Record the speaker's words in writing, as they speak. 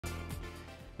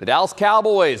The Dallas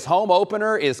Cowboys home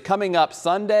opener is coming up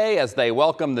Sunday as they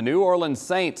welcome the New Orleans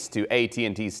Saints to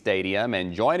AT&T Stadium.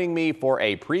 And joining me for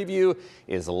a preview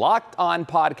is Locked On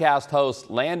podcast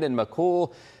host Landon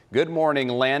McCool. Good morning,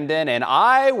 Landon. And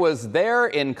I was there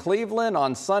in Cleveland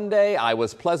on Sunday. I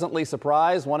was pleasantly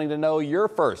surprised, wanting to know your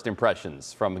first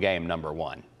impressions from game number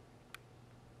one.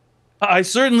 I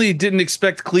certainly didn't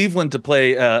expect Cleveland to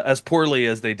play as poorly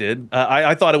as they did.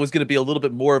 I thought it was going to be a little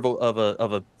bit more of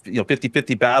a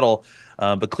 50-50 battle,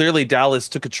 but clearly Dallas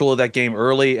took control of that game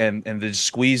early and they just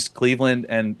squeezed Cleveland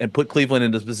and put Cleveland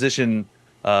into position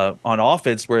on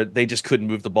offense where they just couldn't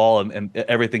move the ball and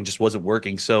everything just wasn't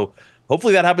working. So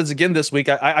hopefully that happens again this week.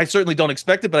 I certainly don't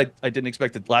expect it, but I didn't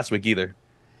expect it last week either.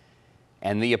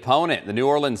 And the opponent, the New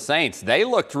Orleans Saints, they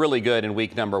looked really good in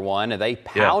week number one. And they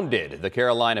pounded the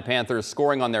Carolina Panthers,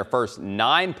 scoring on their first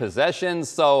 9 possessions.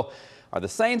 So are the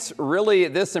Saints really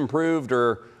this improved,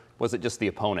 or was it just the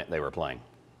opponent they were playing?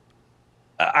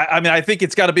 I mean, I think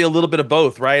it's got to be a little bit of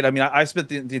both, right? I mean, I spent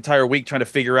the entire week trying to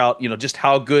figure out, just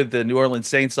how good the New Orleans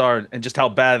Saints are and just how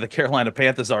bad the Carolina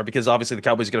Panthers are, because obviously the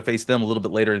Cowboys are going to face them a little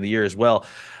bit later in the year as well.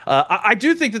 I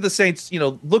do think that the Saints,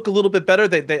 look a little bit better.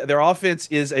 Their offense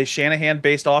is a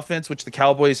Shanahan-based offense, which the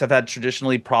Cowboys have had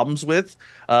traditionally problems with.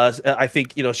 I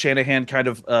think, Shanahan kind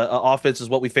of offense is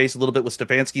what we faced a little bit with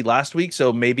Stefanski last week,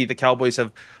 so maybe the Cowboys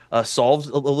have solved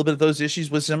a little bit of those issues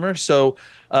with Zimmer. So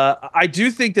I do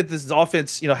think that this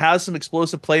offense, has some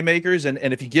explosive playmakers,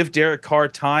 and if you give Derek Carr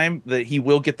time, that he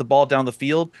will get the ball down the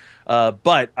field.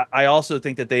 But I also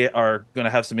think that they are going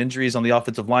to have some injuries on the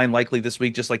offensive line likely this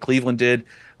week, just like Cleveland did.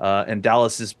 And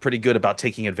Dallas is pretty good about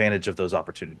taking advantage of those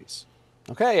opportunities.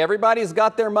 Okay, everybody's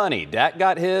got their money. Dak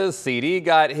got his, CD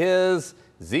got his.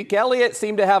 Zeke Elliott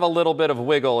seemed to have a little bit of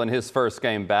wiggle in his first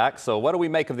game back. So what do we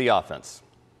make of the offense?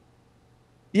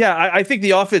 Yeah, I think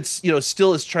the offense,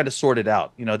 still is trying to sort it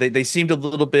out. They seemed a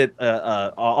little bit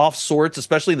off sorts,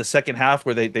 especially in the second half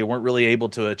where they weren't really able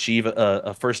to achieve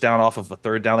a first down off of a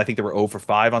third down. I think they were 0 for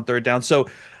 5 on third down. So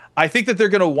I think that they're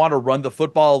going to want to run the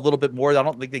football a little bit more. I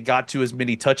don't think they got to as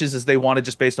many touches as they wanted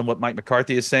just based on what Mike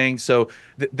McCarthy is saying. So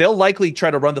they'll likely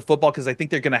try to run the football because I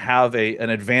think they're going to have an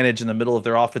advantage in the middle of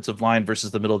their offensive line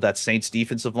versus the middle of that Saints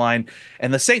defensive line.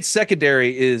 And the Saints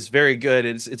secondary is very good.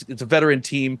 It's a veteran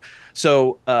team.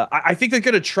 So I think they're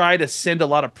going to try to send a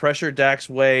lot of pressure Dak's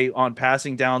way on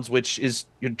passing downs, which is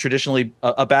traditionally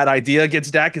a bad idea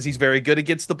against Dak because he's very good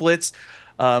against the blitz.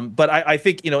 But I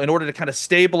think, in order to kind of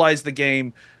stabilize the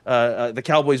game, the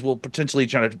Cowboys will potentially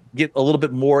try to get a little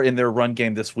bit more in their run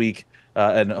game this week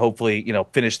and hopefully,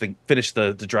 finish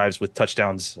the drives with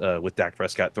touchdowns with Dak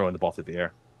Prescott throwing the ball through the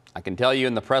air. I can tell you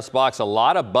in the press box, a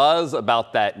lot of buzz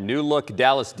about that new-look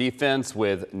Dallas defense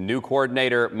with new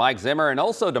coordinator Mike Zimmer. And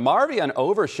also DeMarvion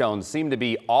Overshown seemed to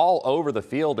be all over the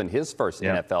field in his first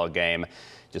NFL game.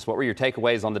 Just what were your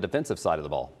takeaways on the defensive side of the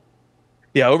ball?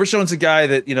 Yeah, Overshown's a guy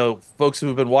that, folks who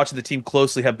have been watching the team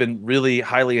closely have been really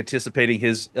highly anticipating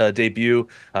his debut.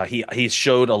 He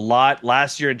showed a lot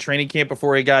last year in training camp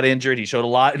before he got injured. He showed a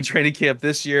lot in training camp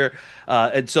this year.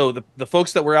 And so the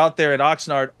folks that were out there in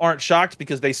Oxnard aren't shocked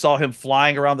because they saw him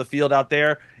flying around the field out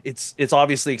there. It's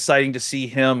obviously exciting to see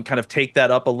him kind of take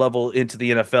that up a level into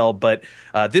the NFL. But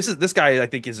this guy, I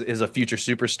think, is a future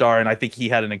superstar, and I think he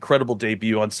had an incredible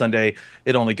debut on Sunday.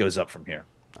 It only goes up from here.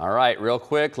 All right, real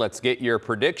quick, let's get your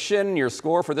prediction, your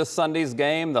score for this Sunday's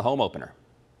game, the home opener.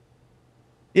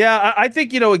 Yeah, I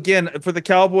think, again, for the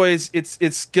Cowboys,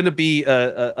 it's going to be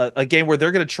a game where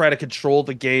they're going to try to control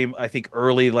the game, I think,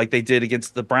 early like they did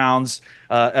against the Browns.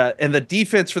 And the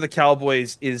defense for the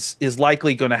Cowboys is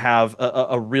likely going to have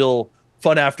a real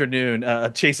fun afternoon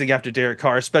chasing after Derek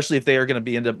Carr, especially if they are going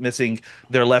to end up missing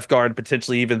their left guard,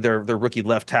 potentially even their rookie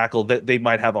left tackle. They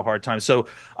might have a hard time. So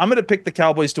I'm going to pick the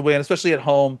Cowboys to win, especially at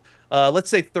home. Let's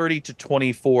say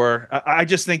 30-24. I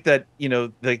just think that,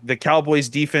 the Cowboys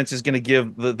defense is going to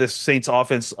give the Saints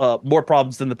offense more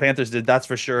problems than the Panthers did. That's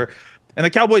for sure. And the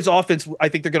Cowboys offense, I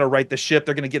think they're going to right the ship.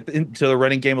 They're going to get into the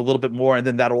running game a little bit more, and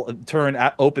then that'll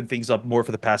open things up more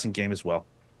for the passing game as well.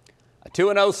 A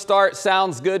 2-0 start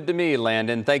sounds good to me,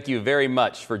 Landon. Thank you very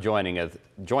much for joining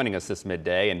us this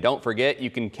midday. And don't forget,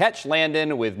 you can catch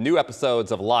Landon with new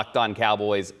episodes of Locked On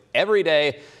Cowboys every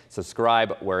day.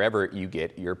 Subscribe wherever you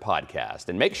get your podcast.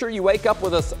 And make sure you wake up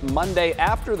with us Monday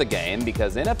after the game,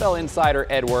 because NFL insider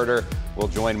Ed Werder will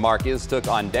join Mark Istook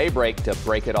on Daybreak to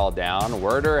break it all down.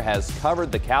 Werder has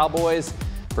covered the Cowboys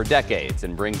for decades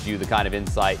and brings you the kind of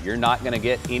insight you're not going to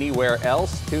get anywhere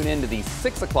else. Tune in to the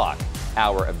 6 o'clock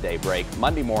hour of Daybreak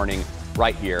Monday morning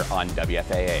right here on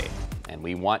WFAA. And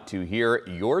we want to hear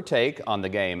your take on the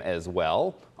game as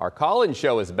well. Our call-in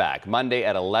show is back Monday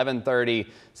at 11:30,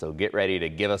 so get ready to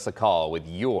give us a call with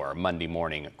your Monday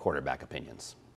morning quarterback opinions.